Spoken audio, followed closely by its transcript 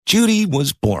Judy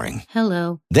was boring.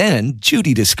 Hello. Then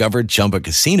Judy discovered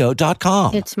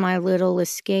ChumbaCasino.com. It's my little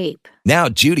escape. Now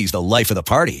Judy's the life of the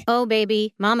party. Oh,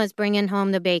 baby, mama's bringing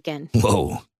home the bacon.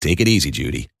 Whoa, take it easy,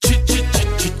 Judy.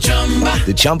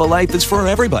 The Chumba life is for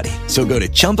everybody. So go to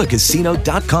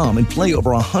ChumbaCasino.com and play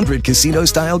over 100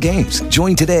 casino-style games.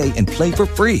 Join today and play for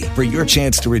free for your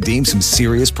chance to redeem some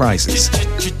serious prizes.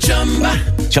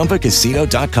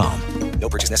 ChumbaCasino.com. No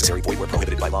purchase necessary. Void where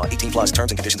prohibited by law. 18 plus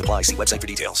terms and conditions apply. See website for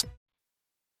details.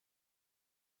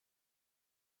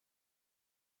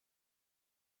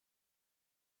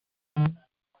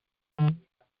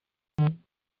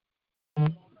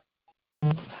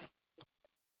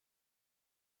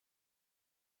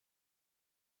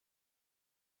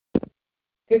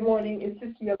 Good morning. Is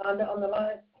Sister Yolanda on the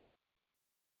line?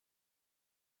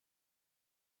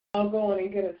 I'll go on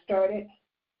and get us started.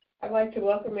 I'd like to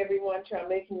welcome everyone to our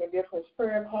Making a Difference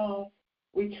prayer call.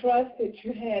 We trust that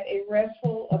you had a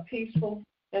restful, a peaceful,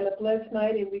 and a blessed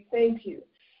night, and we thank you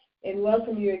and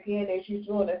welcome you again as you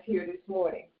join us here this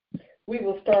morning. We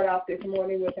will start off this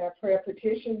morning with our prayer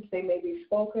petitions. They may be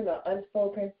spoken or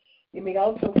unspoken. You may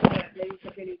also put names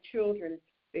of any children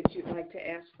that you'd like to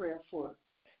ask prayer for.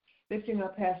 Lifting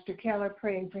up Pastor Keller,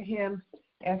 praying for him,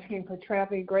 asking for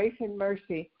traveling grace and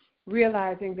mercy,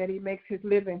 realizing that he makes his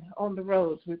living on the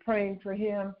roads. We're praying for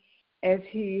him as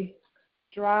he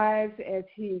drives, as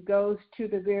he goes to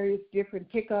the various different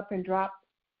pick-up and drop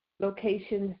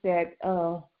locations, that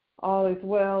all is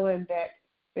well and that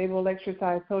they will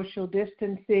exercise social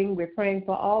distancing. We're praying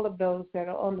for all of those that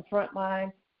are on the front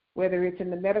line, whether it's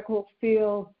in the medical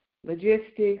field,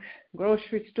 logistics,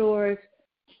 grocery stores,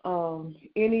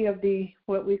 any of the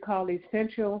what we call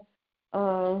essential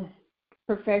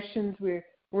professions.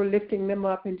 We're lifting them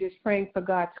up and just praying for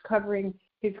God's covering,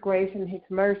 his grace and his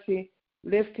mercy.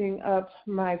 Lifting up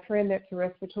my friend that's a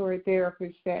respiratory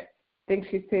therapist that thinks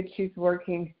she said she's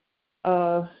working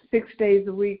 6 days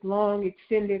a week, long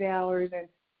extended hours, and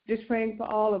just praying for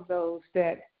all of those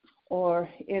that are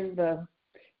in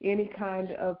any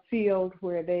kind of field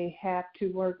where they have to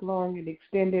work long and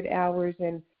extended hours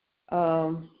and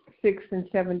 6 and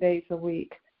 7 days a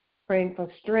week. Praying for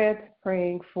strength,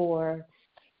 praying for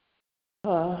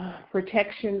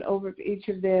protection over each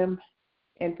of them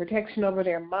and protection over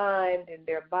their mind and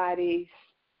their bodies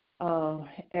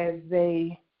as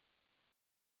they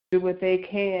do what they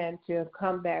can to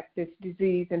combat this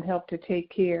disease and help to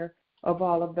take care of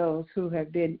all of those who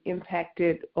have been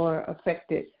impacted or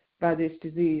affected by this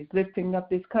disease. Lifting up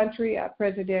this country, our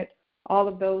president, all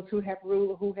of those who have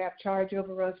rule, who have charge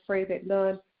over us, pray that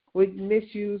none would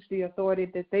misuse the authority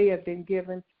that they have been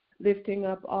given. Lifting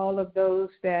up all of those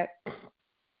that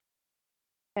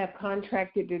have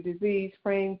contracted the disease,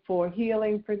 praying for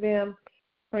healing for them,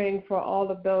 praying for all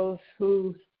of those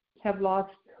who have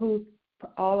lost,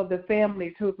 all of the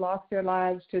families who've lost their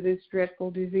lives to this dreadful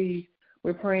disease.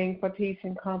 We're praying for peace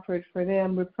and comfort for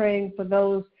them. We're praying for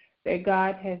those that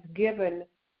God has given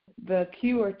the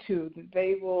cure to, that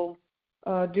they will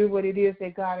do what it is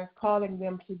that God is calling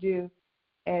them to do,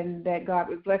 and that God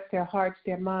would bless their hearts,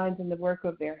 their minds, and the work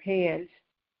of their hands.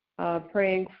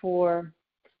 Praying for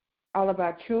all of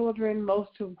our children,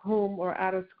 most of whom are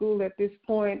out of school at this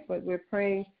point, but we're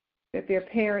praying that their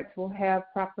parents will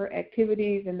have proper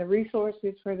activities and the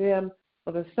resources for them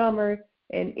for the summer,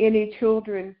 and any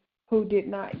children who did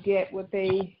not get what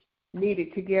they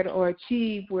needed to get or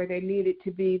achieve where they needed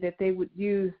to be, that they would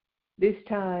use this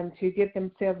time to get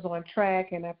themselves on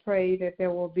track. And I pray that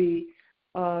there will be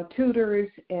tutors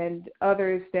and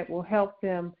others that will help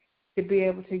them to be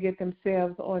able to get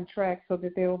themselves on track so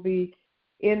that they will be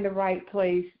in the right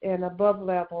place and above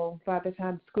level by the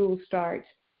time school starts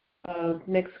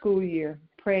next school year.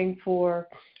 Praying for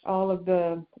all of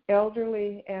the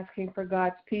elderly, asking for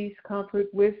God's peace, comfort,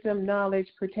 wisdom, knowledge,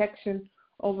 protection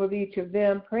over each of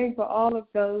them. Praying for all of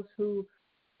those who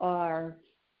are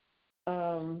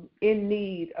in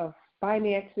need of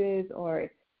finances or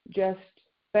just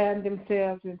find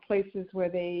themselves in places where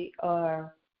they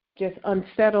are just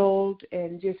unsettled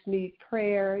and just need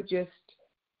prayer, just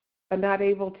are not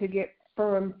able to get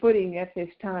firm footing at this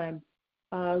time.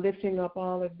 Lifting up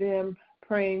all of them,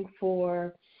 praying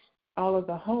for all of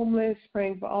the homeless,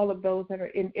 praying for all of those that are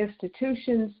in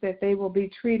institutions, that they will be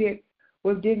treated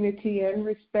with dignity and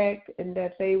respect, and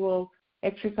that they will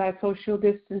exercise social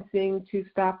distancing to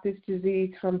stop this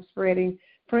disease from spreading.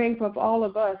 Praying for all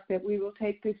of us that we will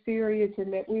take this serious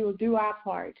and that we will do our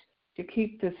part to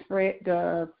keep this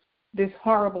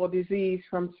horrible disease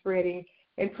from spreading.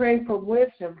 And praying for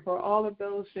wisdom for all of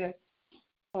those that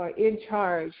are in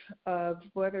charge of,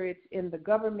 whether it's in the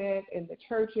government, in the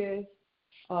churches,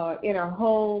 in our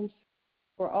homes,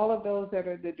 for all of those that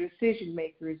are the decision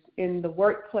makers in the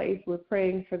workplace. We're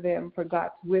praying for them, for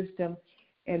God's wisdom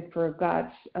and for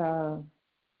God's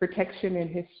protection and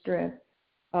his strength.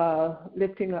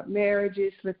 Lifting up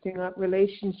marriages, lifting up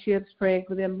relationships, praying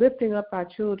for them, lifting up our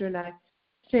children. I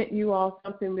sent you all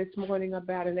something this morning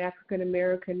about an African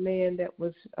American man that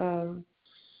was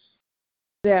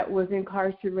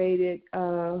incarcerated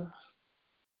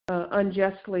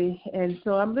unjustly, and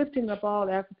so I'm lifting up all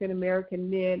African American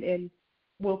men, and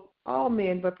well, all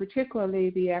men, but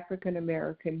particularly the African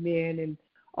American men, and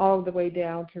all the way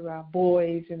down to our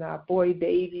boys and our boy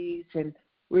babies, and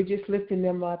we're just lifting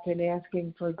them up and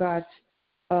asking for God's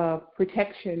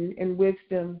protection and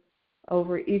wisdom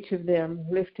over each of them,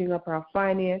 lifting up our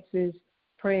finances,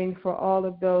 praying for all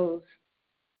of those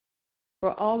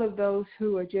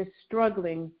who are just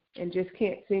struggling and just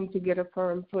can't seem to get a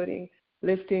firm footing,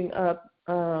 lifting up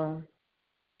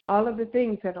all of the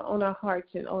things that are on our hearts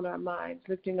and on our minds,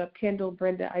 lifting up Kendall,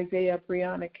 Brenda, Isaiah,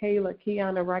 Brianna, Kayla,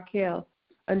 Kiana, Raquel,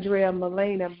 Andrea,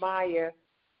 Melena, Maya,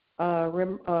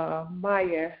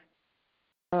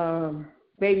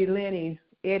 Baby Lenny,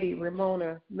 Eddie,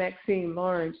 Ramona, Maxine,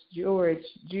 Lawrence, George,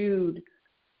 Jude,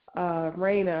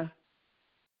 Raina,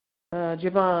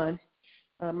 Javon,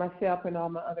 myself, and all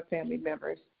my other family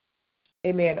members.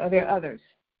 Amen. Are there others?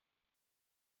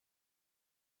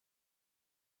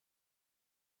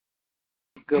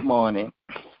 Good morning.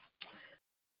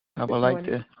 I would like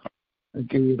to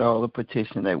agree with all the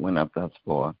petitions that went up thus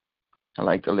far. I'd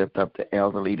like to lift up the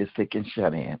elderly, the sick, and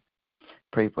shut in.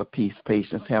 Pray for peace,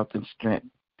 patience, health, and strength,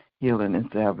 healing, and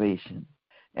salvation,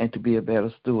 and to be a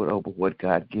better steward over what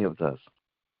God gives us.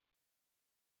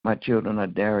 My children are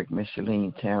Derek,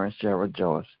 Micheline, Terrence, Cheryl,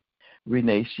 Joyce,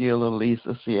 Renee, Sheila,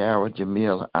 Lisa, Sierra,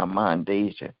 Jamila, Armand,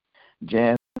 Deja,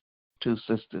 Jan, 2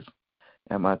 sisters,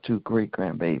 and my 2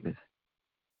 great-grandbabies.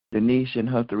 Denise and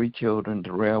her 3 children,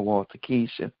 Darrell, Walter,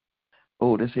 Keisha,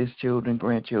 Otis, his children,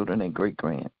 grandchildren, and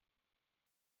great-grand.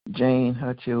 Jane,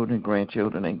 her children,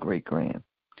 grandchildren, and great-grand.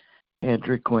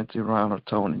 Hedrick, Quincy, Ronald,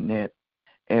 Tony, Ned,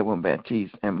 Edwin,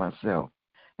 Baptiste, and myself,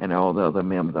 and all the other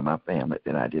members of my family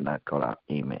that I did not call out.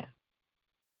 Amen.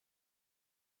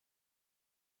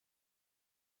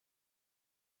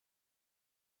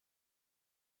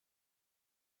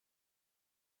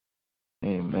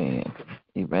 Amen.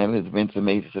 Evangelist Vincent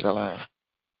made it to the line.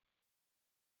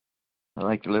 I'd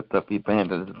like to lift up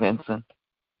Evangelist Vincent,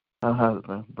 her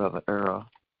husband, Brother Earl.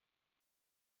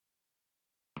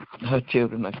 Her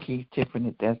children are Keith,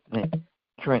 Tiffany, Destiny,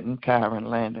 Trenton, Kyron,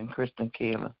 Landon, Kristen,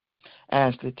 Kayla,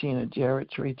 Ashley, Tina, Jared,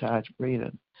 Tree, Taj,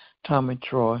 Breeden, Tommy,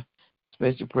 Troy.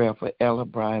 Special prayer for Ella,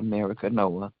 Brian, Mary,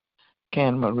 Noah,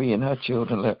 Can Marie and her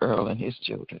children, Let Earl and his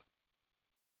children.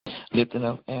 Lifting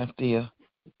up Anthea,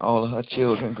 all of her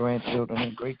children, grandchildren,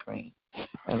 and great-grand,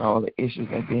 and all the issues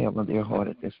that they have on their heart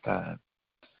at this time.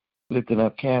 Lifting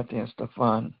up Kathy and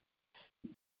Stefan,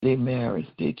 their marriage,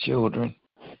 their children,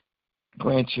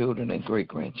 grandchildren, and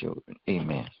great-grandchildren.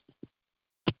 Amen.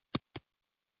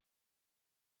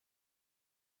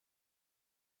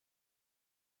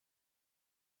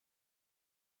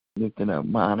 Lifting up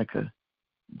Monica,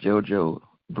 JoJo,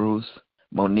 Bruce,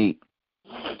 Monique,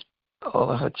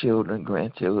 all of her children,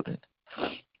 grandchildren,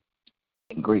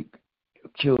 and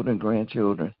great-children,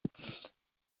 grandchildren.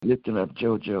 Lifting up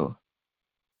JoJo,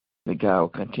 that God will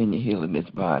continue healing his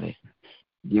body,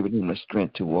 giving him the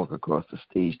strength to walk across the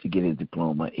stage to get his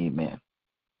diploma. Amen.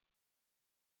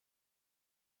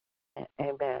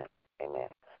 Amen. Amen.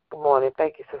 Good morning.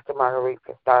 Thank you, Sister Marguerite,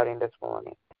 for starting this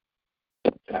morning.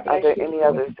 Are there any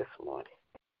others this morning?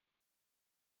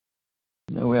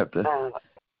 No, we have to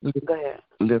go ahead.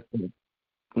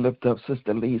 Lift up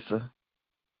Sister Lisa,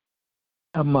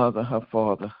 her mother, her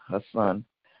father, her son,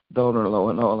 daughter-in-law,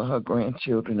 and all of her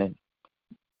grandchildren, and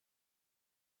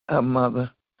her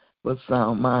mother with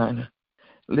sound mind.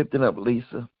 Lifting up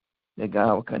Lisa, that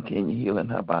God will continue healing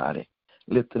her body.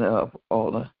 Lifting up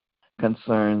all the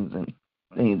concerns and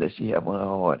things that she has on her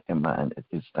heart and mind at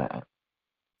this time.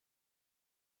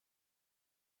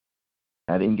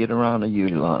 I didn't get around to you,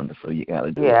 Yolanda, so you got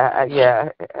to do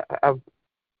it.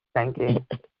 Thank you.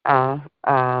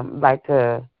 Like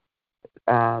to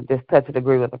just touch and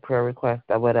agree with the prayer request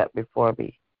that went up before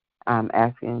me.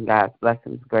 Asking God's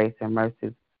blessings, grace, and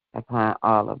mercies upon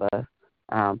all of us.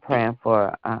 Praying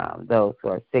for those who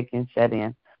are sick and shut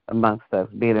in amongst us,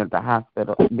 being in a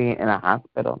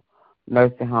hospital,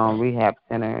 nursing home, rehab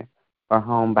center, or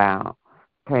homebound.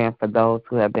 Praying for those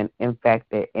who have been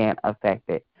infected and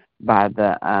affected by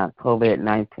the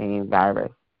COVID-19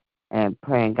 virus, and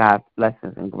praying God's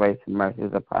blessings and grace and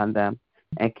mercies upon them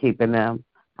and keeping them.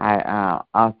 I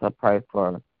also pray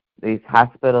for these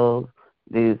hospitals,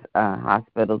 these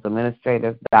hospitals,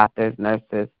 administrators, doctors,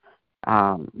 nurses,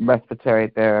 respiratory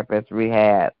therapists,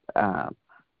 rehab,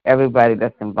 everybody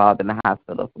that's involved in the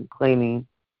hospital, from cleaning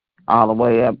all the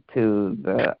way up to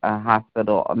the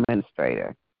hospital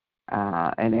administrator,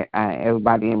 and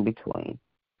everybody in between.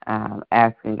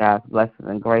 Asking God's blessings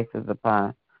and graces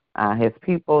upon His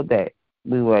people, that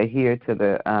we will adhere to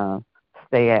the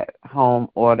stay-at-home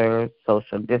orders,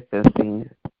 social distancing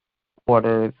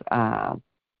orders,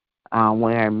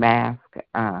 wearing masks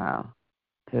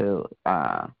to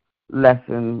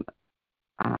lessen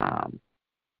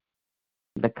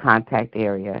the contact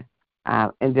area,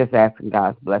 and just asking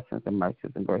God's blessings and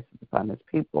mercies and graces upon His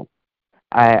people.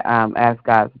 I ask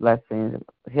God's blessings,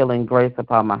 healing grace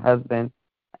upon my husband,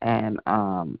 and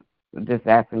just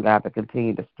asking God to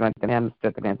continue to strengthen him,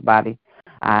 strengthen his body.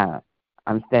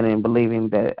 I'm standing and believing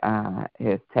that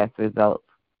his test results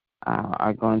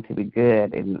are going to be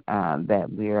good, and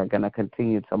that we are going to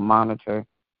continue to monitor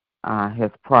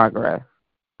his progress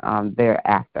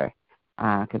thereafter.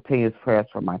 Continuous prayers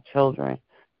for my children,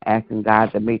 asking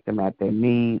God to meet them at their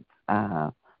needs,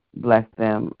 bless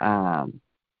them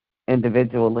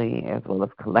individually as well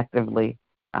as collectively,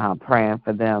 praying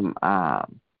for them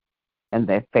and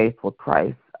their faith with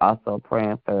Christ, also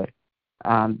praying for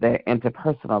their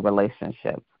interpersonal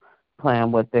relationships,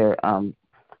 praying with their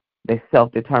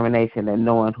self-determination and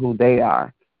knowing who they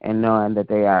are and knowing that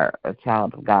they are a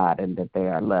child of God and that they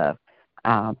are loved.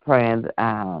 Praying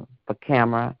for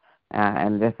Camera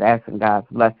and just asking God's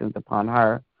blessings upon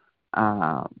her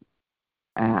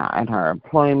and her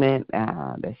employment,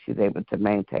 that she's able to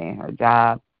maintain her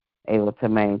job, able to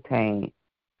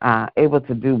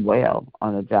do well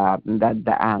on the job, and that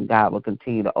God will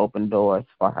continue to open doors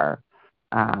for her.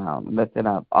 Lifting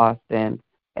up Austin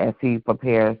as he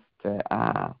prepares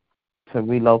to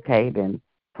relocate, and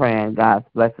praying God's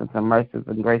blessings and mercies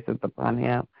and graces upon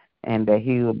him, and that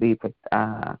he will be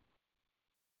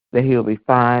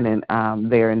fine,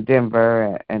 and there in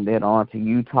Denver, and then on to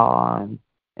Utah,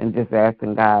 and just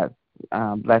asking God's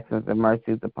blessings and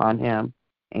mercies upon him,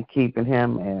 and keeping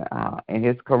him in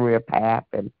his career path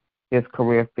and his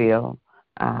career field,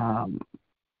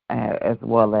 as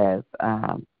well as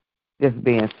just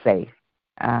being safe.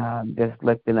 Just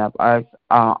lifting up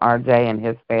RJ and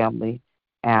his family,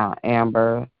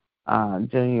 Amber,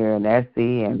 Junior and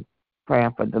Essie, and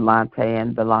praying for Delonte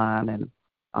and Delon, and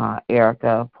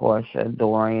Erica, Portia,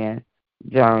 Dorian,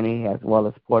 Journey, as well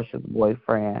as Portia's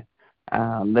boyfriend.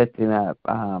 Lifting up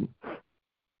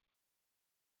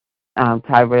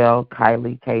Tyrell,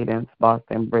 Kylie, Cadence,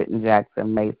 Boston, Britton,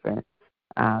 Jackson, Mason,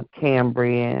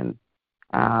 Cambrian,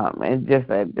 and just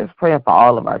praying for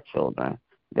all of our children,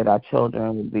 that our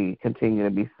children will continue to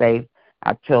be safe.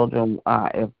 Our children,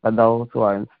 for those who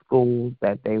are in schools,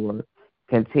 that they will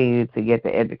continue to get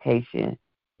the education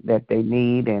that they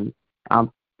need. And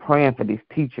I'm praying for these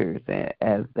teachers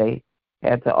as they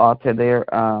had to alter their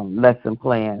lesson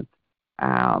plans.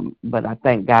 But I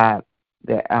thank God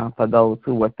that for those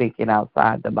who were thinking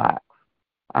outside the box.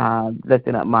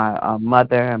 Lifting up my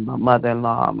mother and my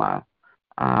mother-in-law,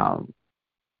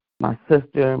 my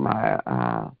sister,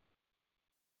 my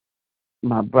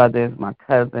brothers, my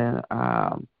cousin,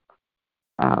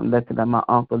 lifting up my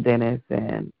Uncle Dennis,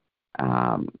 and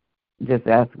just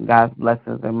asking God's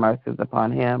blessings and mercies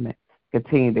upon him, and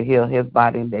continue to heal his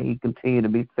body, and that he continue to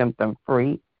be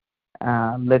symptom-free.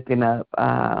 Lifting up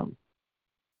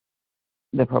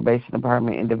the probation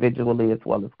department individually as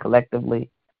well as collectively,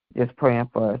 just praying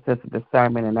for a sense of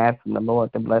discernment and asking the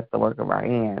Lord to bless the work of our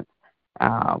hands.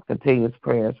 Continuous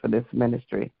prayers for this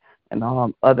ministry and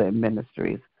all other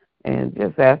ministries, and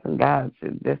just asking God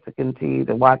just to continue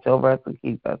to watch over us and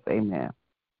keep us. Amen.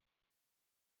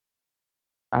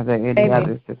 Are there any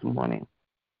others this morning?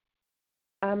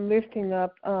 I'm lifting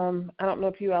up, I don't know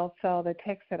if you all saw the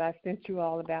text that I sent you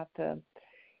all about the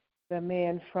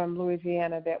man from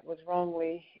Louisiana that was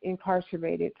wrongly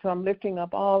incarcerated. So I'm lifting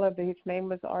up his name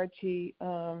was Archie.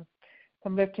 I'm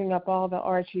lifting up all the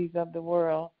Archies of the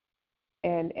world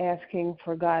and asking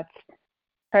for God's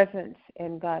presence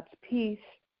and God's peace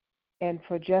and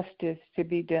for justice to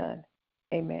be done.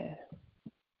 Amen.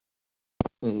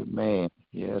 Amen.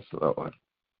 Yes, Lord.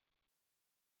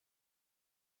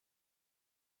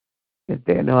 If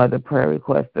there are no other prayer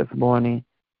requests this morning,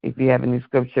 if you have any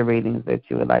scripture readings that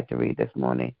you would like to read this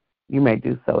morning, you may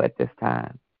do so at this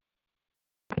time.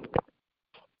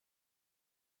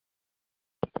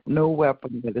 No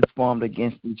weapon that is formed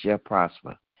against thee shall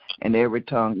prosper, and every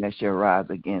tongue that shall rise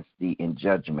against thee in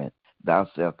judgment thou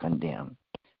shalt condemn.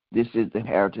 This is the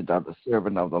heritage of the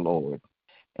servant of the Lord,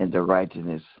 and the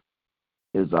righteousness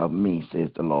is of me, says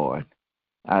the Lord.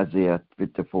 Isaiah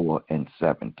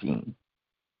 54:17.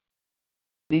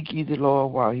 Seek ye the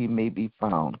Lord while he may be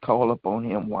found. Call upon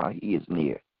him while he is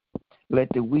near. Let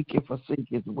the wicked forsake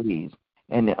his ways,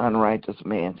 and the unrighteous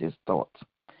man his thoughts.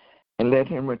 And let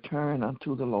him return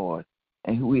unto the Lord,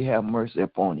 and we have mercy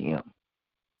upon him,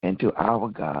 and to our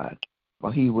God,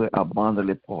 for he will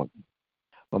abundantly pardon.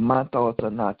 For my thoughts are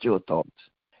not your thoughts,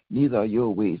 neither are your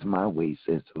ways my ways,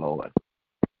 says the Lord.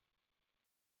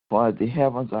 For the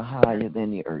heavens are higher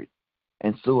than the earth,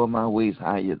 and so are my ways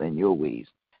higher than your ways,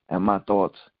 and my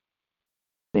thoughts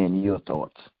than your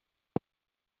thoughts.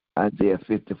 Isaiah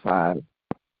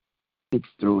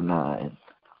 55:6-9.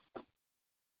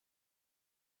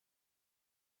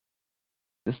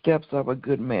 The steps of a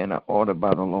good man are ordered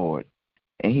by the Lord,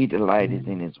 and he delighteth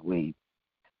in his way.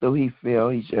 Though he fail,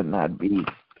 he shall not be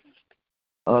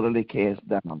utterly cast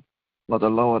down. For the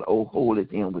Lord holdeth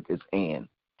him with his hand.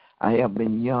 I have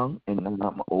been young, and now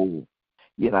I'm old,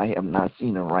 yet I have not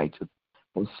seen a righteous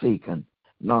forsaken,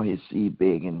 nor his seed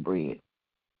begging bread.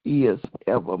 He is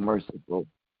ever merciful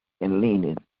and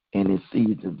lenient, and his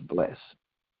seed is blessed.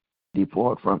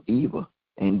 Depart from evil,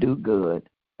 and do good,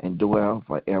 and dwell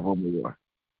forevermore.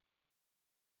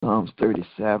 Psalms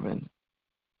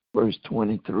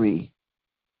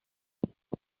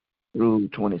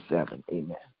 37:23-27.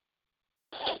 Amen.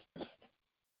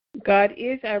 God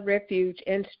is our refuge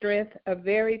and strength, a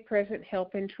very present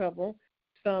help in trouble.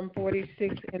 Psalm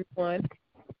 46:1.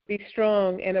 Be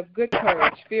strong and of good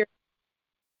courage, fear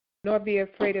nor be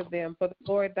afraid of them. For the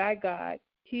Lord thy God,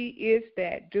 he is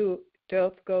that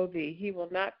doth go thee. He will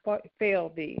not fail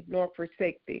thee, nor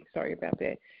forsake thee. Sorry about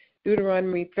that.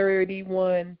 Deuteronomy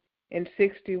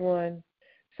 31:61.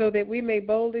 So that we may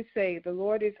boldly say, the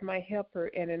Lord is my helper,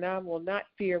 and I will not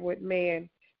fear what man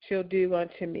shall do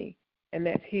unto me. And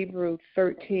that's Hebrews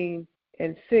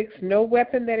 13:6. No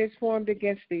weapon that is formed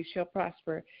against thee shall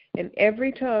prosper, and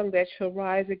every tongue that shall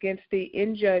rise against thee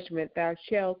in judgment thou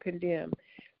shalt condemn.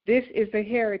 This is the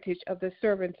heritage of the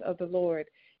servants of the Lord,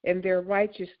 and their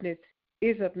righteousness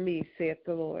is of me, saith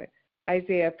the Lord.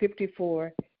 Isaiah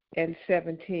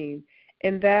 54:17.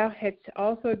 And thou hast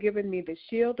also given me the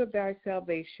shield of thy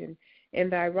salvation,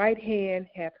 and thy right hand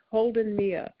hath holden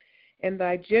me up, and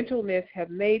thy gentleness hath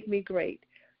made me great.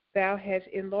 Thou hast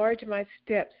enlarged my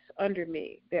steps under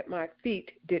me, that my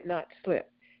feet did not slip.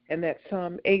 And that's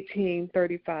Psalm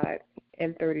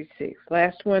 18:35-36.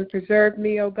 Last one, preserve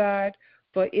me, O God,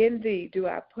 for in thee do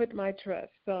I put my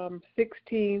trust. Psalm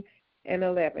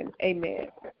 16:11.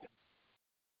 Amen.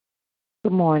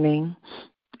 Good morning.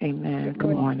 Amen.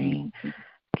 Good morning.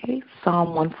 Okay,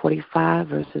 Psalm 145,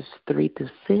 verses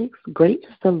 3-6. Great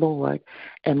is the Lord,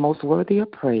 and most worthy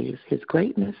of praise. His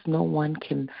greatness no one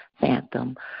can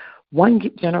fathom. One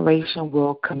generation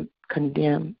will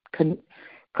commend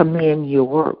your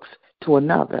works to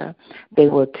another. They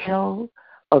will tell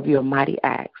of your mighty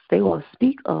acts. They will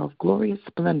speak of glorious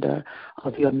splendor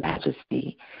of your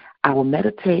majesty. I will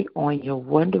meditate on your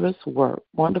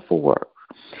wonderful works.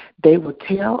 They will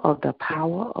tell of the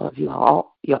power of your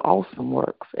awesome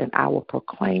works, and I will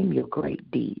proclaim your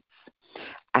great deeds.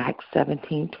 Acts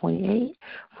 17:28.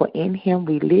 For in him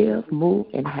we live, move,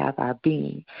 and have our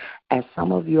being. As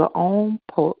some of your own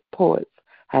poets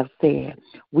have said,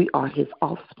 we are his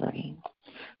offspring.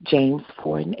 James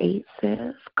 4:8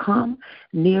 says, come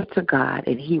near to God,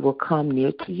 and he will come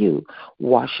near to you.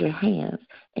 Wash your hands,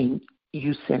 and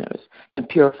you sinners, and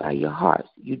purify your hearts,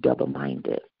 you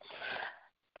double-minded.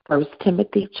 1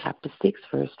 Timothy chapter 6,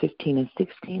 verse 15 and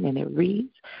 16, and it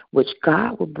reads, which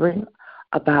God will bring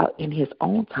about in his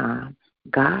own time,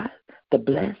 God, the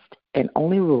blessed and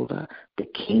only ruler, the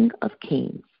King of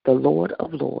kings, the Lord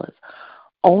of lords,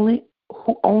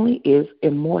 who only is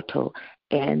immortal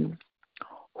and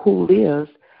who lives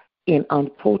in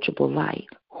unapproachable light,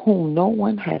 whom no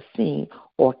one has seen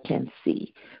or can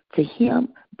see. To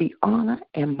him be honor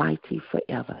and mighty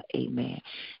forever. Amen.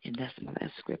 And that's my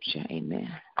last scripture.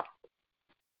 Amen.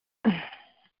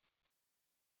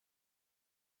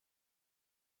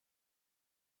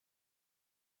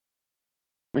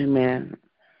 Amen.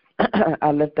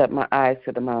 I lift up my eyes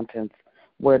to the mountains.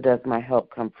 Where does my help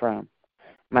come from?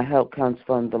 My help comes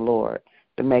from the Lord,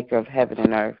 the maker of heaven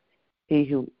and earth. He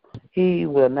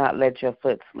will not let your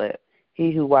foot slip.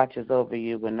 He who watches over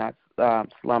you will not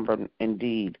slumber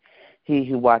indeed. He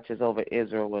who watches over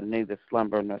Israel will neither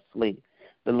slumber nor sleep.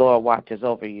 The Lord watches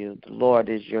over you. The Lord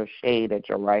is your shade at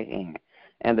your right hand.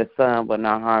 And the sun will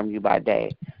not harm you by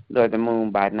day, nor the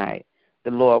moon by night. The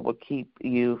Lord will keep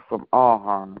you from all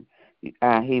harm.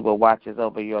 He will watches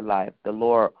over your life. The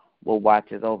Lord will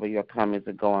watches over your comings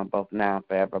and going, both now and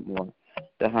forevermore.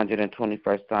 The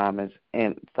 121st Psalms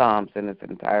in its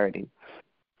entirety.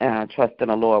 trust in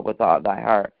the Lord with all thy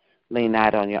heart. Lean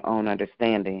not on your own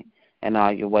understanding. In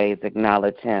all your ways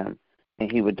acknowledge him,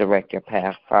 and he would direct your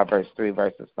path. Proverbs 3,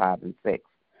 verses 5 and 6.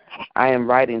 I am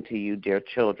writing to you, dear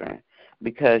children,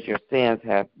 because your sins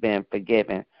have been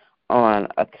forgiven on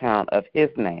account of his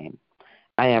name.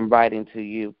 I am writing to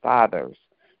you, fathers,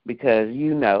 because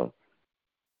you know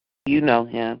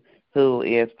him who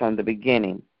is from the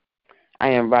beginning. I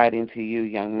am writing to you,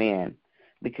 young men,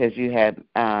 because you have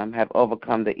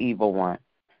overcome the evil one.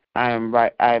 I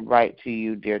write to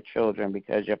you, dear children,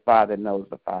 because your Father knows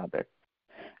the Father.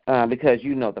 Because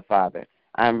you know the Father.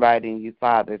 I'm writing you,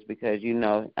 fathers, because you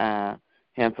know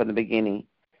him from the beginning.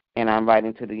 And I'm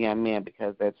writing to the young men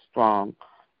because they're strong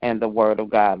and the word of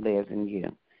God lives in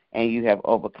you. And you have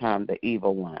overcome the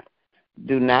evil one.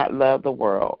 Do not love the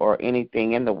world or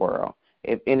anything in the world.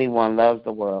 If anyone loves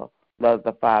the world, loves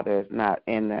the Father is not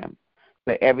in them.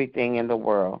 But everything in the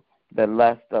world, the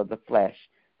lust of the flesh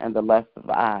and the lust of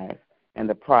the eyes and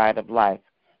the pride of life,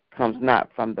 comes not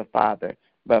from the Father,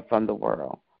 but from the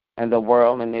world. And the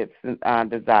world and its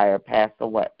desire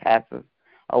passes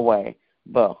away.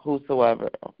 But whoever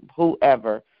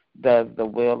does the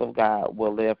will of God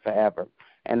will live forever.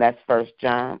 And that's 1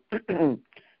 John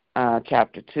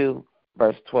chapter 2,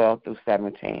 verse 12 through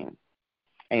 17.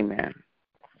 Amen.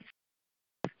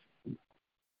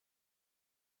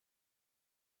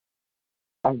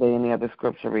 Are there any other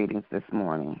scripture readings this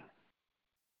morning?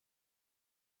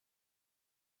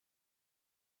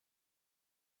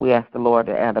 We ask the Lord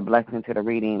to add a blessing to the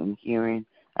reading and hearing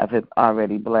of his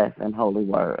already blessed and holy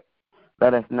word.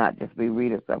 Let us not just be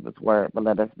readers of his word, but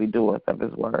let us be doers of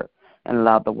his word and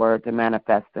allow the word to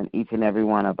manifest in each and every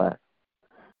one of us.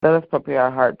 Let us prepare our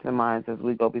hearts and minds as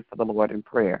we go before the Lord in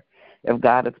prayer. If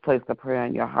God has placed a prayer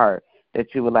in your heart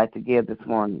that you would like to give this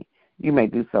morning, you may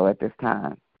do so at this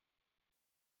time.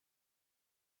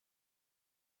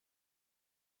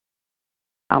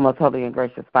 Our most holy and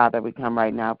gracious Father, we come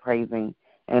right now praising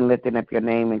and lifting up your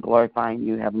name and glorifying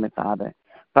you, Heavenly Father.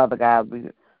 Father God, we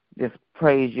just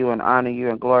praise you and honor you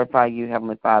and glorify you,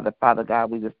 Heavenly Father. Father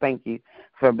God, we just thank you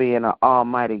for being an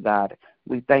almighty God.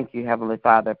 We thank you, Heavenly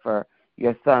Father, for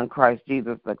your Son, Christ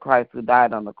Jesus, the Christ who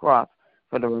died on the cross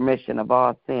for the remission of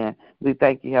all sin. We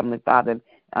thank you, Heavenly Father,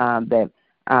 that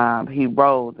he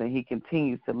rose and he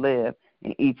continues to live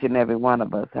in each and every one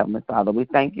of us, Heavenly Father. We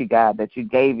thank you, God, that you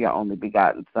gave your only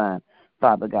begotten Son,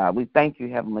 Father God. We thank you,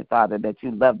 Heavenly Father, that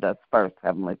you loved us first,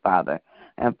 Heavenly Father.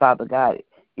 And, Father God,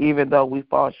 even though we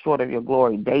fall short of your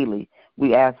glory daily,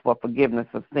 we ask for forgiveness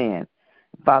of sin.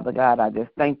 Father God, I just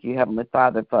thank you, Heavenly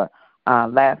Father, for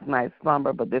last night's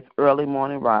slumber, but this early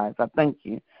morning rise. I thank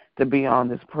you to be on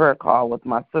this prayer call with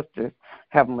my sisters,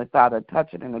 Heavenly Father,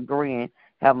 touching and agreeing,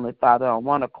 Heavenly Father, on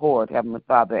one accord, Heavenly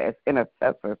Father, as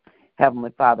intercessors,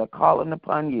 Heavenly Father, calling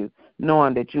upon you,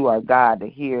 knowing that you are God that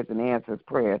hears and answers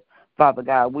prayers. Father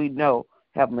God, we know,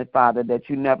 Heavenly Father, that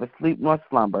you never sleep nor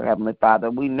slumber, Heavenly Father.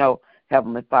 We know,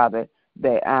 Heavenly Father,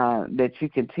 that you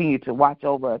continue to watch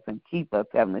over us and keep us,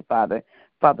 Heavenly Father.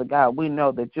 Father God, we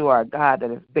know that you are a God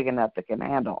that is big enough that can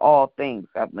handle all things,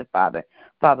 Heavenly Father.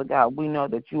 Father God, we know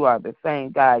that you are the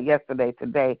same God yesterday,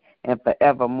 today, and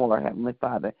forevermore, Heavenly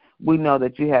Father. We know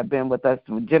that you have been with us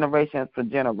for generations,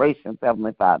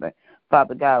 Heavenly Father.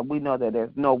 Father God, we know that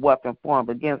there's no weapon formed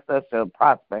against us shall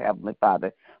prosper, Heavenly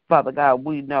Father. Father God,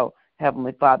 we know,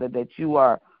 Heavenly Father, that you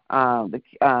are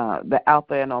the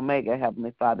Alpha and Omega,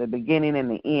 Heavenly Father, beginning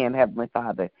and the end, Heavenly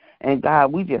Father. And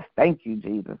God, we just thank you,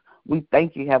 Jesus. We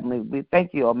thank you, we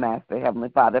thank you, O Master, Heavenly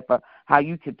Father, for how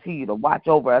you continue to watch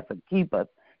over us and keep us,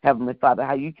 Heavenly Father,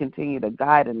 how you continue to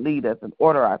guide and lead us and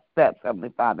order our steps,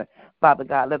 Heavenly Father. Father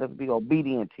God, let us be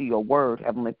obedient to your word,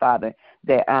 Heavenly Father,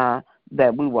 that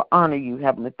we will honor you,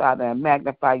 Heavenly Father, and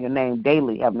magnify your name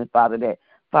daily, Heavenly Father, that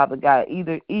Father God,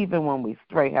 even when we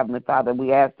stray, Heavenly Father,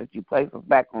 we ask that you place us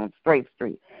back on straight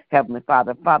street, Heavenly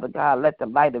Father. Father God, let the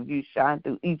light of you shine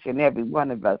through each and every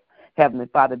one of us, Heavenly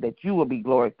Father, that you will be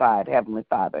glorified, Heavenly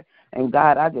Father. And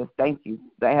God, I just thank you,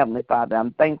 Heavenly Father.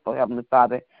 I'm thankful, Heavenly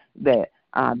Father, that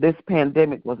this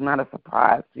pandemic was not a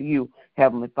surprise to you,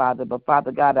 Heavenly Father. But,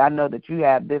 Father God, I know that you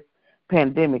have this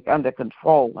pandemic under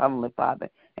control, Heavenly Father.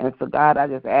 And so, God, I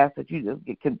just ask that you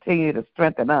just continue to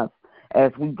strengthen us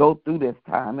as we go through this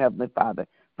time, Heavenly Father.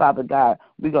 Father God,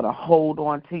 we're going to hold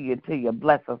on to you until you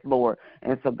bless us, Lord.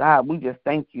 And so, God, we just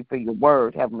thank you for your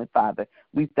word, Heavenly Father.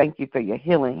 We thank you for your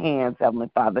healing hands,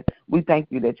 Heavenly Father. We thank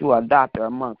you that you are a doctor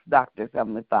amongst doctors,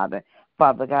 Heavenly Father.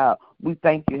 Father God, we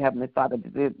thank you, Heavenly Father,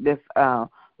 that this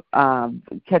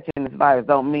catching this virus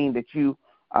don't mean that you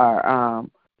are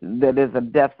that is a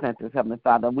death sentence, Heavenly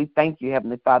Father. We thank you,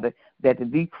 Heavenly Father, that the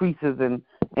decreases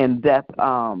in death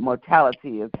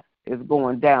mortality is is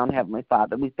going down, Heavenly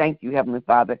Father. We thank you, Heavenly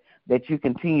Father, that you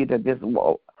continue to just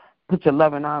put your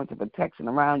loving arms of protection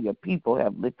around your people,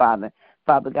 Heavenly Father.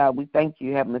 Father God, we thank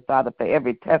you, Heavenly Father, for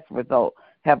every test result,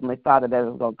 Heavenly Father, that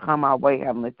is going to come our way,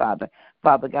 Heavenly Father.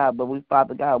 Father God, we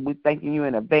thanking you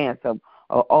in advance of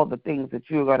all the things that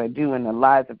you're going to do in the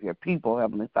lives of your people,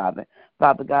 Heavenly Father.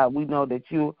 Father God, we know that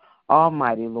you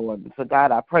Almighty Lord. So,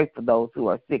 God, I pray for those who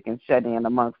are sick and shut in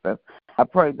amongst us. I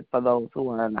pray for those who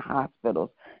are in the hospitals,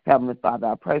 Heavenly Father.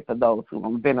 I pray for those who are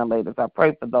on ventilators. I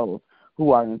pray for those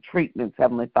who are in treatments,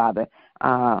 Heavenly Father.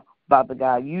 Father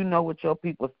God, you know what your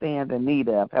people stand in need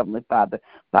of, Heavenly Father.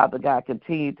 Father God,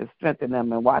 continue to strengthen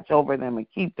them and watch over them and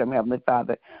keep them, Heavenly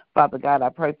Father. Father God, I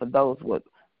pray for those with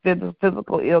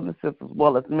physical illnesses as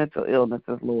well as mental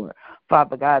illnesses, Lord.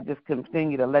 Father God, just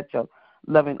continue to let your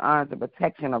loving arms of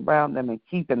protection around them and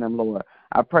keeping them, Lord.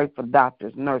 I pray for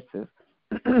doctors, nurses,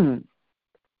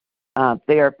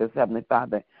 therapists, Heavenly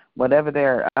Father, whatever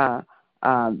their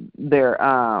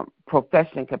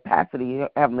profession capacity,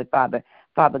 Heavenly Father.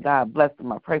 Father God, bless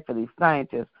them. I pray for these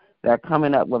scientists that are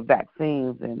coming up with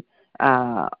vaccines and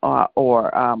or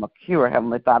a cure,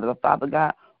 Heavenly Father. Father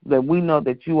God, that we know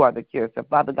that you are the cure. So,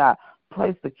 Father God,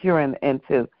 place the cure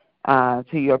into to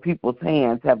your people's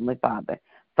hands, Heavenly Father.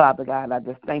 Father God, I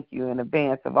just thank you in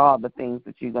advance of all the things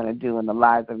that you're going to do in the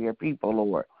lives of your people,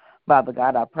 Lord. Father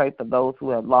God, I pray for those who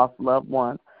have lost loved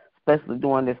ones, especially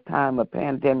during this time of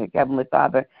pandemic. Heavenly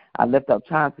Father, I lift up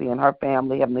Chauncey and her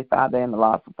family, Heavenly Father, and the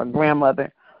loss of her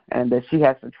grandmother, and that she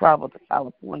has to travel to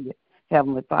California,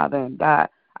 Heavenly Father. And God,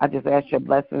 I just ask your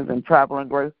blessings and travel and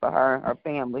grace for her and her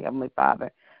family, Heavenly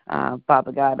Father.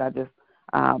 Father God, I just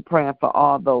praying for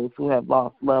all those who have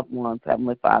lost loved ones,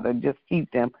 Heavenly Father. Just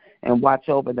keep them and watch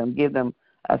over them. Give them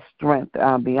a strength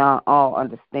beyond all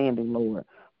understanding, Lord.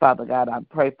 Father God, I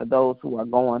pray for those who are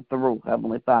going through,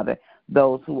 Heavenly Father,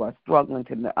 those who are struggling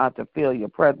to feel your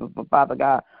presence. But, Father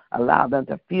God, allow them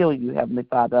to feel you, Heavenly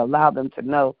Father. Allow them to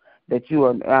know that you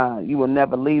will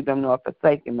never leave them nor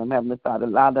forsaken them, Heavenly Father.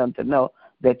 Allow them to know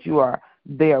that you are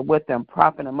there with them,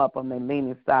 propping them up on their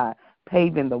leaning side,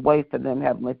 paving the way for them,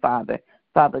 Heavenly Father.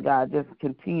 Father God, just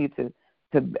continue to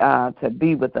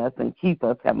be with us and keep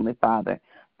us, Heavenly Father.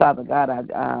 Father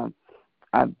God,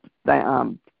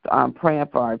 I'm praying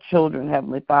for our children,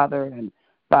 Heavenly Father, and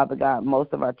Father God,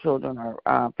 most of our children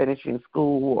are finishing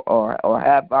school or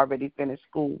have already finished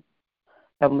school,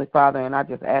 Heavenly Father, and I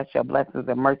just ask your blessings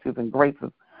and mercies and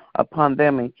graces upon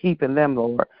them and keeping them,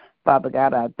 Lord. Father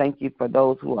God, I thank you for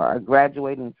those who are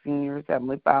graduating seniors,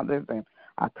 Heavenly Father, and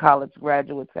our college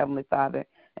graduates, Heavenly Father.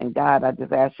 And God, I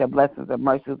just ask your blessings and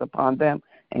mercies upon them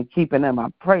and keeping them. I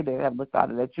pray that, Heavenly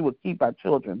Father, that you would keep our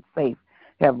children safe,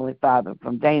 Heavenly Father,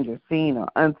 from danger seen or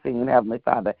unseen, Heavenly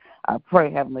Father. I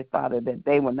pray, Heavenly Father, that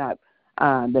they will not,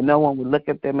 that no one will look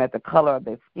at them at the color of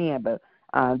their skin, but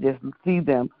just see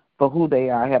them for who they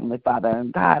are, Heavenly Father.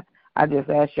 And God, I just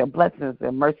ask your blessings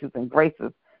and mercies and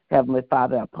graces, Heavenly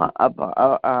Father,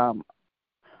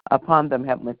 upon them,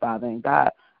 Heavenly Father. And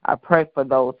God, I pray for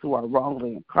those who are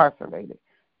wrongly incarcerated.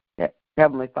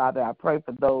 Heavenly Father, I pray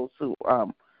for those who are,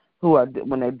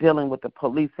 when they're dealing with the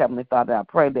police, Heavenly Father, I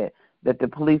pray that the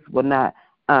police will not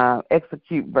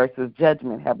execute versus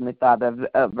judgment, Heavenly Father,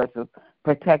 versus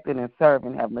protecting and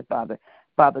serving, Heavenly Father.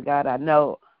 Father God, I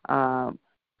know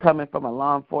coming from a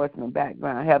law enforcement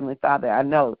background, Heavenly Father, I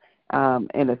know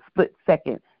in a split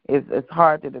second it's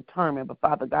hard to determine, but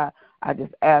Father God, I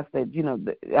just ask that,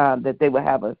 that they will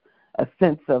have a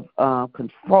sense of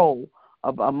control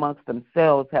amongst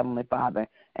themselves, Heavenly Father.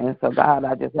 And so, God,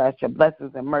 I just ask your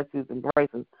blessings and mercies and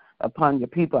graces upon your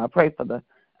people. I pray for the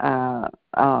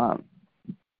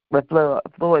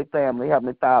Floyd family,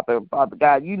 Heavenly Father. Father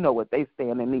God, you know what they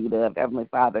stand in need of, Heavenly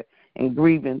Father, and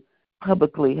grieving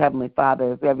publicly, Heavenly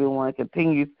Father, as everyone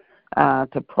continues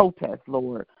to protest,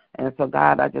 Lord. And so,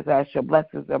 God, I just ask your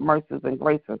blessings and mercies and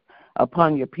graces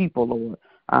upon your people, Lord.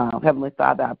 Heavenly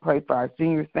Father, I pray for our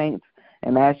senior saints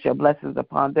and ask your blessings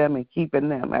upon them and keeping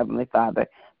them, Heavenly Father.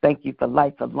 Thank you for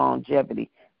life of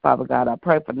longevity. Father God, I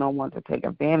pray for no one to take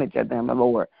advantage of them,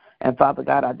 Lord. And Father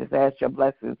God, I just ask your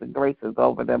blessings and graces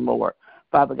over them, Lord.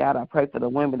 Father God, I pray for the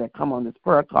women that come on this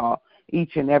prayer call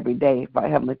each and every day.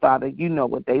 Heavenly Father, you know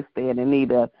what they stand in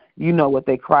need of. You know what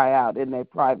they cry out in their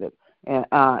private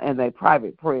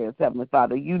prayers, Heavenly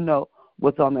Father. You know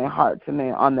what's on their hearts and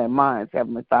on their minds,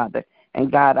 Heavenly Father. And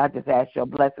God, I just ask your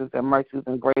blessings and mercies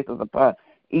and graces upon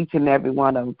each and every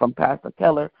one of them, from Pastor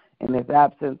Keller in his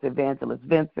absence, Evangelist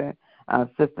Vincent,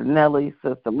 Sister Nellie,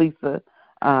 Sister Lisa,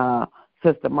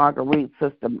 Sister Marguerite,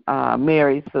 Sister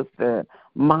Mary, Sister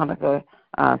Monica,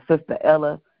 Sister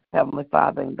Ella, Heavenly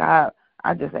Father. And God,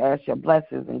 I just ask your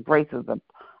blessings and graces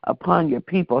upon your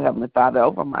people, Heavenly Father,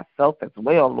 over myself as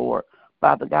well, Lord.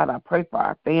 Father God, I pray for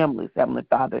our families, Heavenly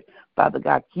Father. Father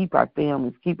God, keep our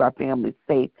families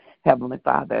safe, Heavenly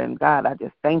Father. And God, I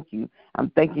just thank you. I'm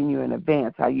thanking you in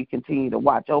advance how you continue to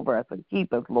watch over us and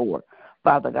keep us, Lord.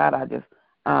 Father God,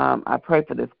 I pray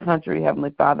for this country,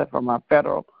 Heavenly Father, from our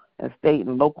federal and state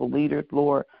and local leaders,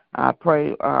 Lord. I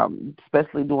pray,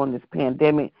 especially during this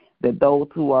pandemic, that those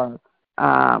who are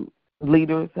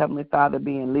leaders, Heavenly Father,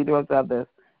 being leaders of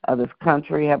this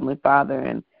country, Heavenly Father,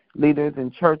 and leaders in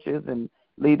churches and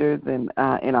leaders in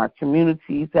our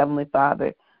communities, Heavenly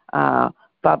Father.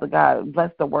 Father God,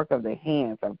 bless the work of their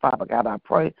hands. And Father God, I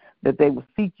pray that they will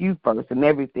seek you first in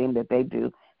everything that they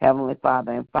do, Heavenly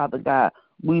Father. And Father God,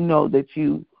 we know that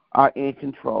you are in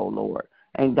control, Lord.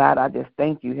 And God, I just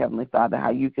thank you, Heavenly Father, how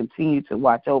you continue to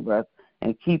watch over us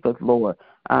and keep us, Lord.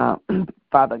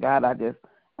 Father God, I just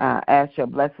ask your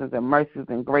blessings and mercies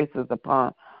and graces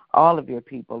upon all of your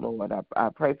people, Lord. I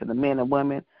pray for the men and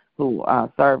women who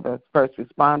serve as first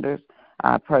responders.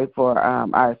 I pray for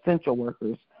our essential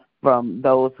workers, from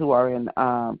those who are in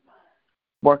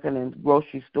working in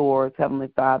grocery stores, Heavenly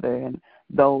Father, and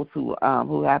those who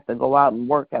have to go out and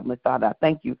work, Heavenly Father. I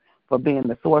thank you for being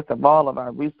the source of all of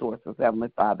our resources,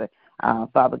 Heavenly Father.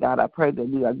 Father God, I pray that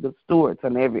we are good stewards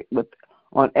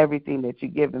on everything that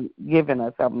you've given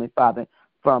us, Heavenly Father,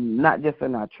 from not just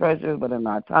in our treasures, but in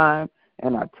our time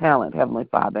and our talent, Heavenly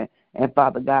Father. And,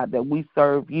 Father God, that we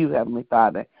serve you, Heavenly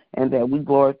Father, and that we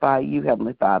glorify you,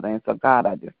 Heavenly Father. And so, God,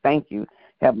 I just thank you,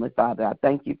 Heavenly Father. I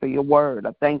thank you for your word.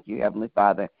 I thank you, Heavenly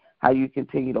Father, how you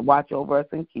continue to watch over us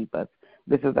and keep us.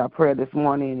 This is our prayer this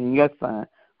morning in your Son,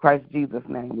 Christ Jesus'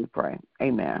 name we pray.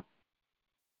 Amen.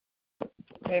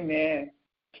 Amen.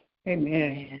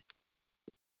 Amen.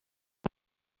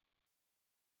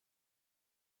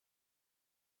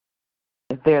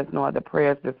 If there's no other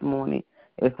prayers this morning,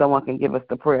 if someone can give us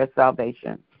the prayer of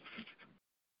salvation.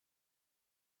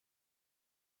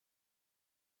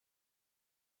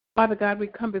 Father God, we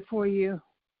come before you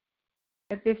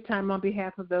at this time on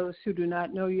behalf of those who do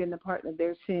not know you and the pardon of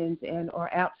their sins and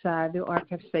are outside the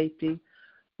ark of safety.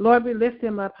 Lord, we lift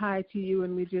them up high to you,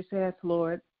 and we just ask,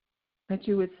 Lord, that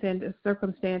you would send a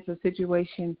circumstance or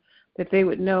situation that they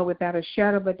would know without a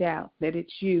shadow of a doubt that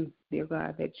it's you, dear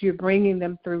God, that you're bringing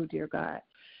them through, dear God.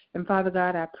 And Father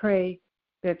God, I pray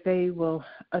that they will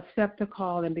accept the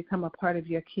call and become a part of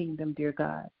your kingdom, dear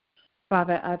God.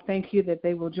 Father, I thank you that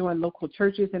they will join local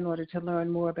churches in order to learn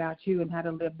more about you and how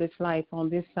to live this life on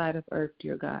this side of earth,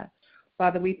 dear God.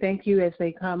 Father, we thank you as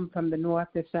they come from the north,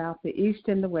 the south, the east,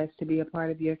 and the west to be a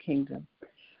part of your kingdom.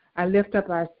 I lift up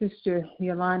our sister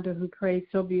Yolanda, who prays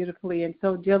so beautifully and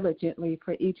so diligently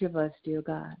for each of us, dear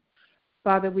God.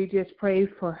 Father, we just pray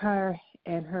for her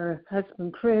and her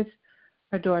husband, Chris,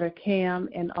 her daughter, Cam,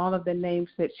 and all of the names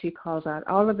that she calls out,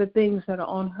 all of the things that are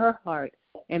on her heart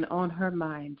and on her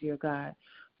mind, dear God.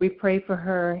 We pray for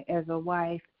her as a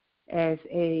wife, as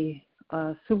a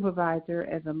supervisor,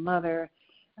 as a mother,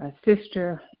 a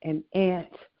sister, an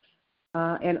aunt,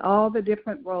 and all the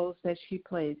different roles that she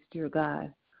plays, dear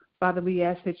God. Father, we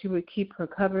ask that you would keep her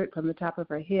covered from the top of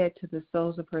her head to the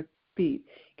soles of her feet.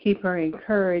 Keep her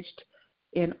encouraged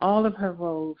in all of her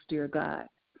roles, dear God.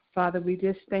 Father, we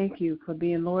just thank you for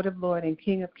being Lord of Lords and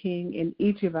King of Kings in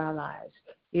each of our lives.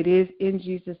 It is in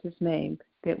Jesus' name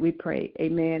that we pray.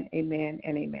 Amen, amen,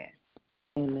 and amen.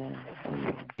 Amen.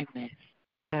 Amen. Amen.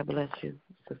 God bless you,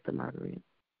 Sister Marguerite.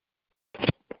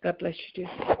 God bless you,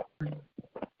 too.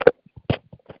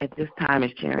 At this time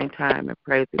is sharing time and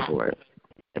praise report.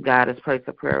 If God has placed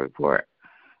a prayer report,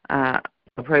 a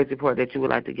praise report that you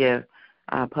would like to give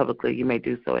publicly, you may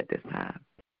do so at this time.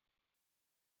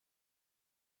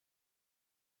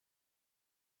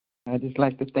 I'd just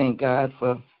like to thank God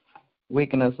for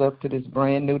waking us up to this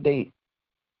brand new day,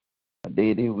 a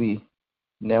day that we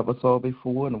never saw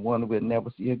before and one we'll never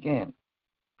see again.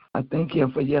 I thank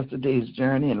Him for yesterday's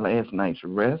journey and last night's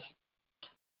rest.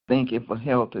 Thank Him for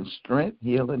health and strength,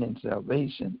 healing and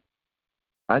salvation.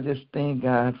 I just thank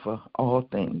God for all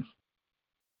things,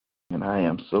 and I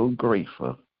am so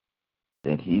grateful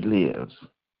that He lives.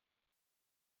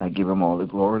 I give Him all the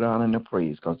glory, the honor, and the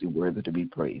praise because He's worthy to be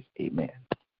praised. Amen.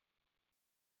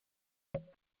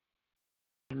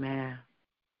 Amen.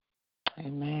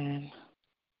 Amen.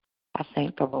 I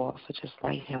thank the Lord for just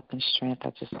life, health, and strength.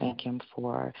 I just thank Him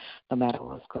for, no matter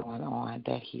what's going on,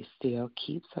 that He still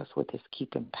keeps us with His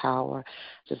keeping power.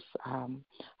 Just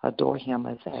adore Him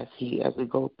as we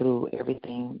go through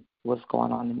everything what's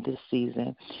going on in this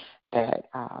season, that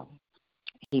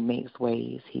He makes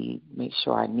ways. He makes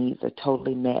sure our needs are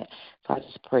totally met. So I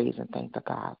just praise and thank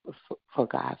God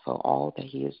for all that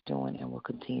He is doing and will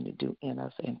continue to do in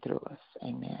us and through us.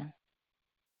 Amen.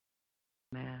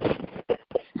 Amen.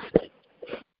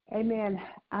 Amen.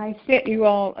 I sent you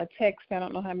all a text. I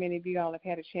don't know how many of you all have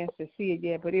had a chance to see it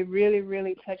yet, but it really,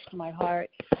 really touched my heart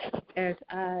as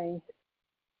I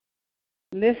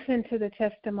listened to the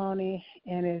testimony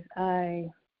and as I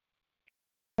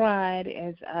cried,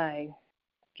 as I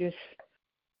just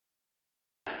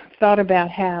thought about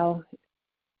how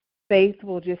faith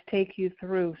will just take you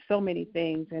through so many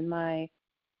things. And my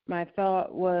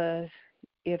thought was,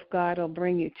 if God will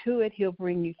bring you to it, He'll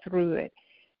bring you through it.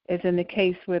 As in the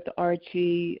case with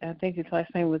Archie, I think his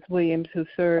last name was Williams, who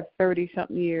served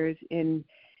 30-something years in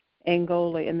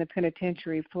Angola in the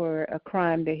penitentiary for a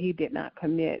crime that he did not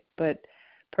commit. But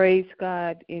praise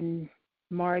God, in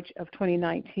March of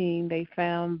 2019, they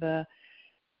found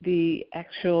the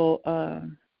actual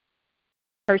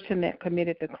person that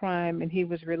committed the crime, and he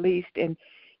was released. And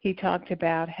he talked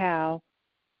about how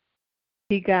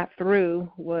he got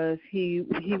through was he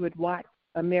would watch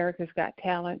America's Got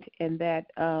Talent, and that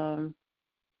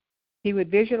he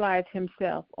would visualize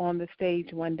himself on the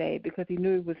stage one day because he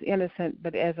knew he was innocent,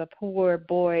 but as a poor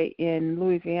boy in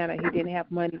Louisiana, he didn't have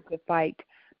money to fight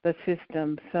the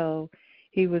system. So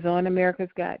he was on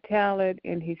America's Got Talent,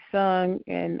 and he sung,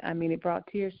 and I mean, it brought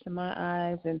tears to my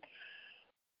eyes, and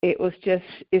it's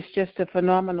just a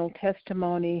phenomenal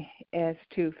testimony as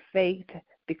to faith,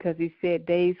 because he said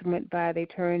days went by, they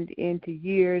turned into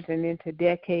years and into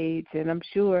decades, and I'm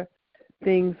sure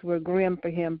things were grim for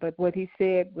him. But what he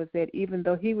said was that even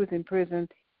though he was in prison,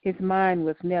 his mind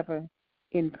was never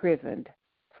imprisoned.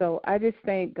 So I just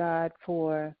thank God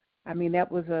for, I mean, I'm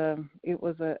sure it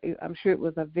was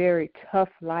a very tough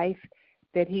life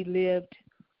that he lived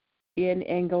in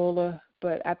Angola,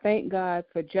 but I thank God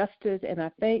for justice, and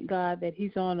I thank God that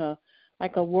he's on a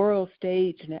world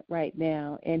stage right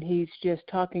now, and he's just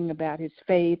talking about his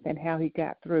faith and how he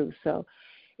got through. So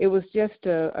it was just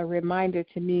a reminder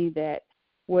to me that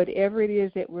whatever it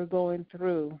is that we're going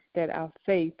through, that our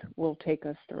faith will take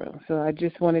us through. So I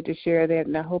just wanted to share that,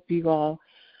 and I hope you all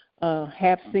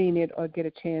have seen it or get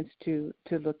a chance to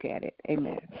look at it.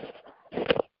 Amen.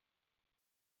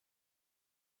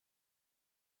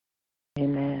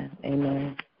 Amen.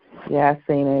 Amen. Yeah, I've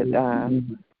seen it.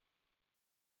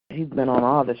 He's been on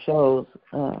all the shows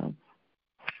the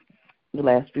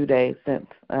last few days since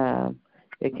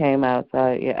it came out.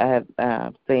 So yeah, I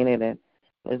have seen it, and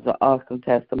it's an awesome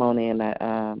testimony. And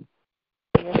I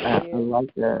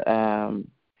like the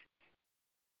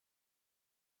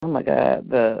oh my God,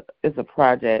 it's a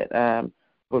project where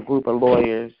a group of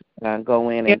lawyers go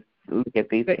in and look at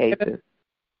these cases.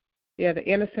 Yeah, the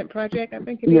Innocent Project, I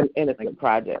think it is. The Innocent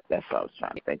Project, that's what I was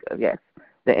trying to think of, yes.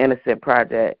 The Innocent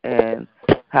Project, and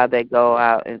how they go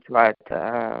out and try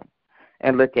to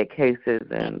and look at cases,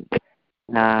 and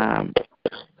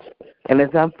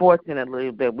it's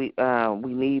unfortunately that we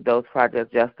need those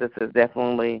projects. Justice is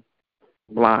definitely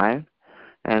blind,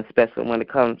 and especially when it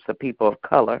comes to people of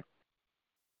color,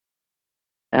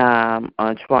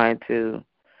 on trying to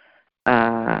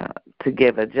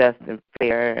give a just and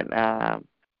fair and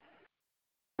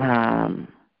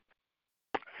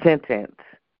sentence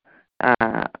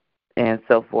and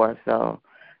so forth. So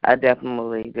I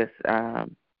definitely just I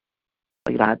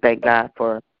thank God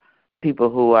for people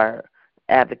who are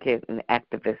advocates and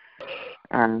activists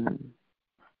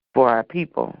for our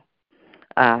people.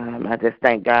 I just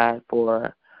thank God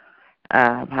for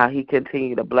how He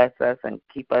continued to bless us and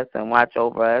keep us and watch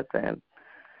over us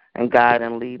and guide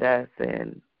and lead us.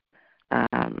 And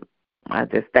I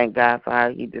just thank God for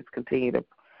how He just continued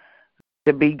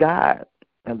to be God.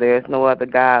 And there is no other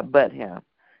God but Him.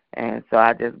 And so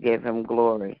I just give Him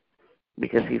glory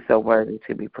because He's so worthy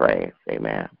to be praised.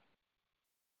 Amen.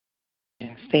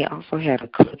 Yes, they also had a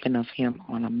clipping of him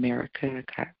on America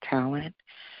Got Talent,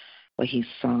 where he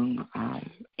sung,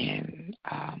 and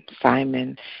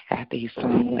Simon, after he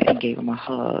sung, went and gave him a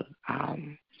hug.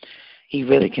 He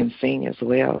really can sing as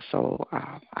well, so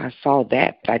I saw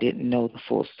that, but I didn't know the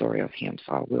full story of him,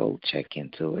 so I will check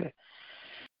into it.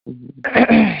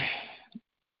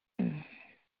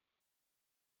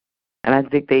 And I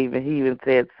think he even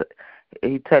said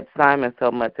he touched Simon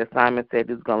so much that Simon said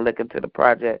he's going to look into the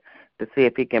project to see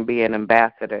if he can be an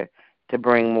ambassador to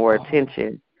bring more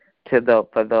attention to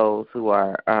for those who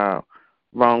are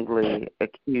wrongly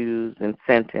accused and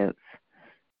sentenced.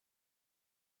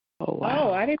 Oh, wow.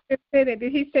 Oh, I didn't say that.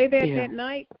 Did he say that that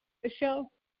night, the show?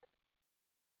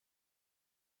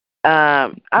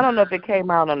 I don't know if it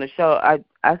came out on the show.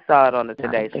 I saw it on the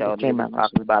Today Show. They were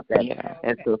talking about that. Yeah.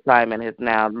 And so Simon is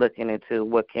now looking into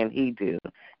what can he do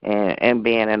and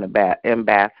being an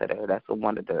ambassador. That's what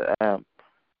one of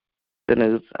the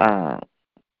news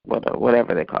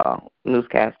whatever they call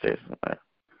newscasters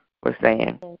were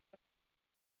saying.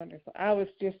 Wonderful. I was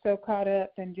just so caught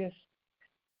up and just,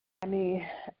 I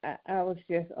was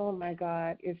just, oh my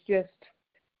God,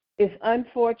 it's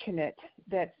unfortunate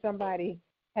that somebody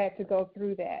had to go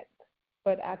through that.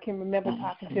 But I can remember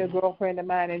talking to a girlfriend of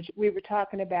mine, and we were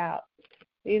talking about,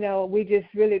 we just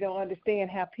really don't understand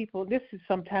how people, this is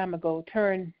some time ago,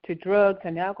 turn to drugs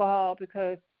and alcohol,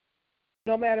 because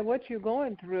no matter what you're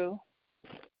going through,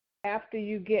 after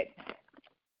you get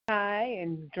high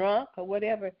and drunk or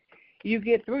whatever you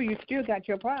get through, you still got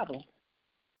your problem.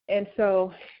 And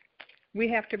so we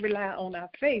have to rely on our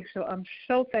faith. So I'm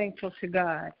so thankful to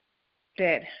God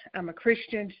that I'm a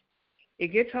Christian. It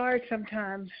gets hard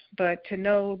sometimes, but to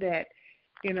know that,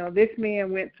 this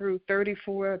man went through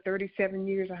 34 or 37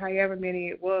 years or however many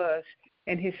it was,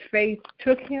 and his faith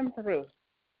took him through.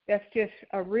 That's just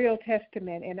a real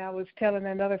testament. And I was telling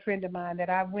another friend of mine that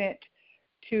I went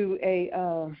to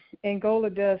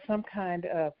Angola does some kind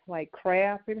of like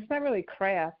craft. It's not really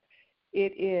craft.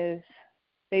 It is,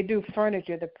 they do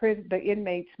furniture. The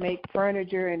inmates make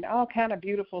furniture and all kind of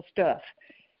beautiful stuff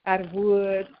out of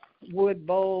wood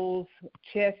bowls,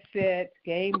 chess sets,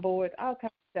 game boards, all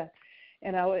kinds of stuff.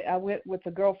 And I went with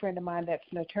a girlfriend of mine that's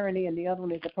an attorney, and the other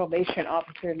one is a probation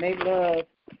officer, and they love,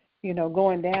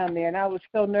 going down there. And I was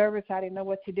so nervous, I didn't know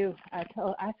what to do. I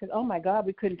said, oh my God,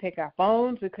 we couldn't take our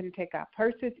phones, we couldn't take our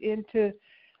purses into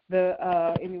the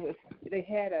and it was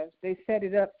they set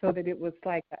it up so that it was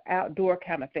like an outdoor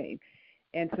kind of thing,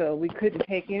 and so we couldn't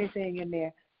take anything in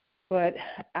there. But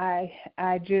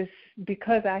I just,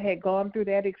 because I had gone through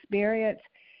that experience,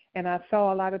 and I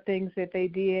saw a lot of things that they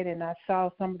did, and I saw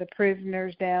some of the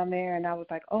prisoners down there, and I was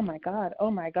like, oh my God,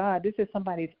 this is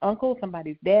somebody's uncle,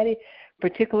 somebody's daddy,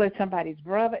 particularly somebody's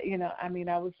brother. I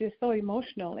was just so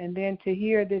emotional. And then to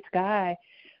hear this guy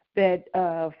that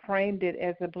framed it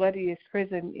as the bloodiest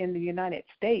prison in the United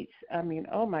States,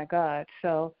 oh my God.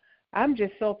 So I'm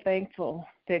just so thankful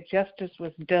that justice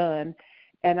was done,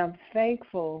 and I'm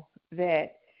thankful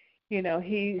that,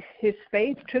 his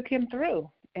faith took him through.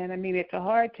 And it's a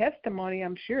hard testimony,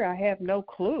 I'm sure. I have no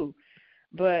clue.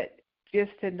 But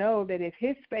just to know that if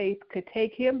his faith could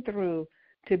take him through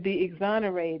to be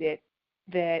exonerated,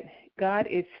 that God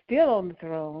is still on the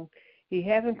throne. He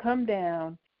hasn't come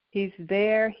down. He's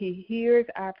there. He hears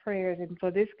our prayers. And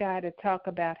for this guy to talk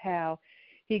about how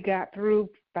he got through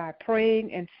by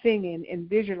praying and singing and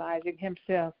visualizing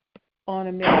himself on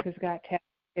America's Got Talent,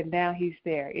 and now he's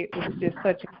there. It was just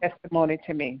such a testimony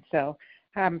to me. So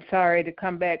I'm sorry to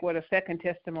come back with a second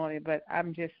testimony, but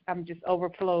I'm just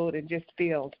overflowed and just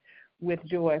filled with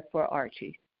joy for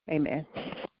Archie. Amen.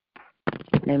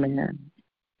 Amen.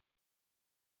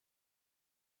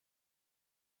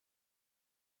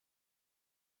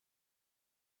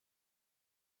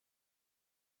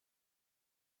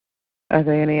 Are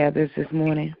there any others this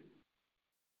morning?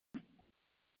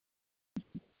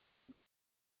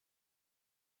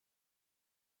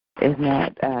 If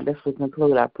not, this will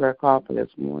conclude our prayer call for this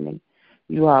morning.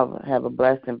 You all have a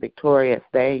blessed and victorious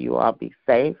day. You all be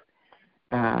safe.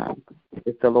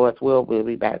 If the Lord's will, we'll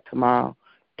be back tomorrow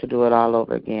to do it all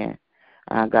over again.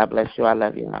 God bless you. I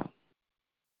love you all.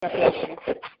 God bless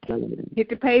you. Hit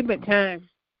the pavement time.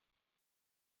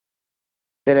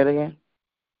 Say that again.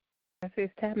 I said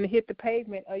it's time to hit the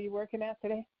pavement. Are you working out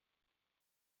today?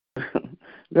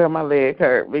 Girl, my leg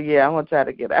hurt, but yeah, I'm gonna try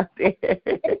to get out there.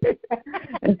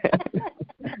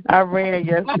 I ran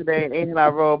yesterday and I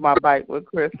rode my bike with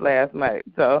Chris last night,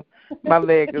 so my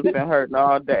leg has been hurting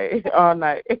all day, all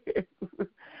night.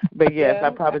 But yes, I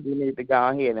probably do need to go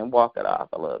ahead and walk it off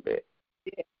a little bit.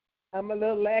 Yeah, I'm a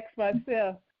little lax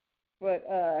myself, but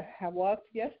I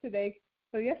walked yesterday.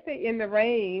 So yesterday in the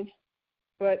rain,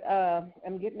 but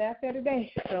I'm getting out there today.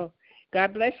 So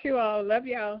God bless you all. Love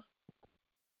y'all.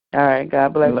 All right,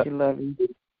 God bless you. Love you.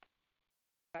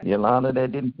 Yolanda,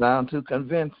 that didn't sound too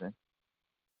convincing.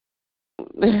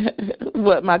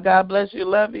 What, my God bless you,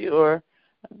 love you, or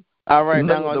all right,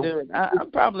 now I'm gonna do it. I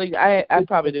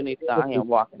probably do need to go ahead and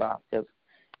walk it off because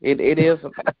it is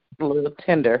a little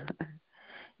tender.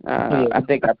 I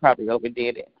think I probably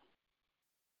overdid it.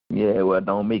 Yeah, well,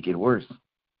 don't make it worse.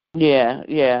 Yeah.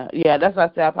 That's why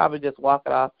I said I probably just walk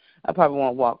it off. I probably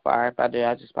won't walk far. If I do,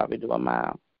 I just probably do a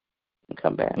mile and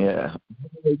come back. Yeah.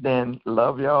 Then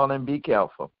love y'all and be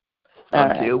careful all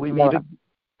until right. we meet again.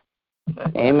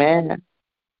 Amen.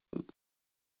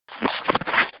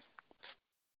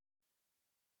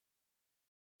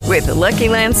 With the Lucky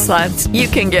Land Slots, you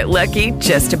can get lucky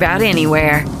just about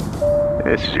anywhere.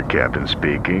 This is your captain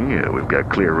speaking. We've got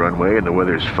clear runway and the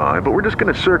weather's fine, but we're just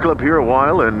going to circle up here a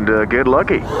while and get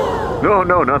lucky.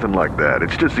 No, nothing like that.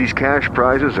 It's just these cash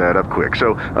prizes add up quick.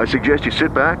 So I suggest you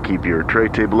sit back, keep your tray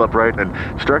table upright, and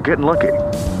start getting lucky.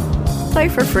 Play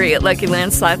for free at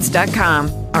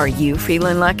LuckyLandSlots.com. Are you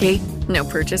feeling lucky? No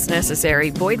purchase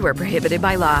necessary. Void where prohibited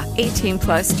by law.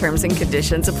 18+ terms and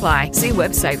conditions apply. See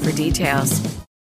website for details.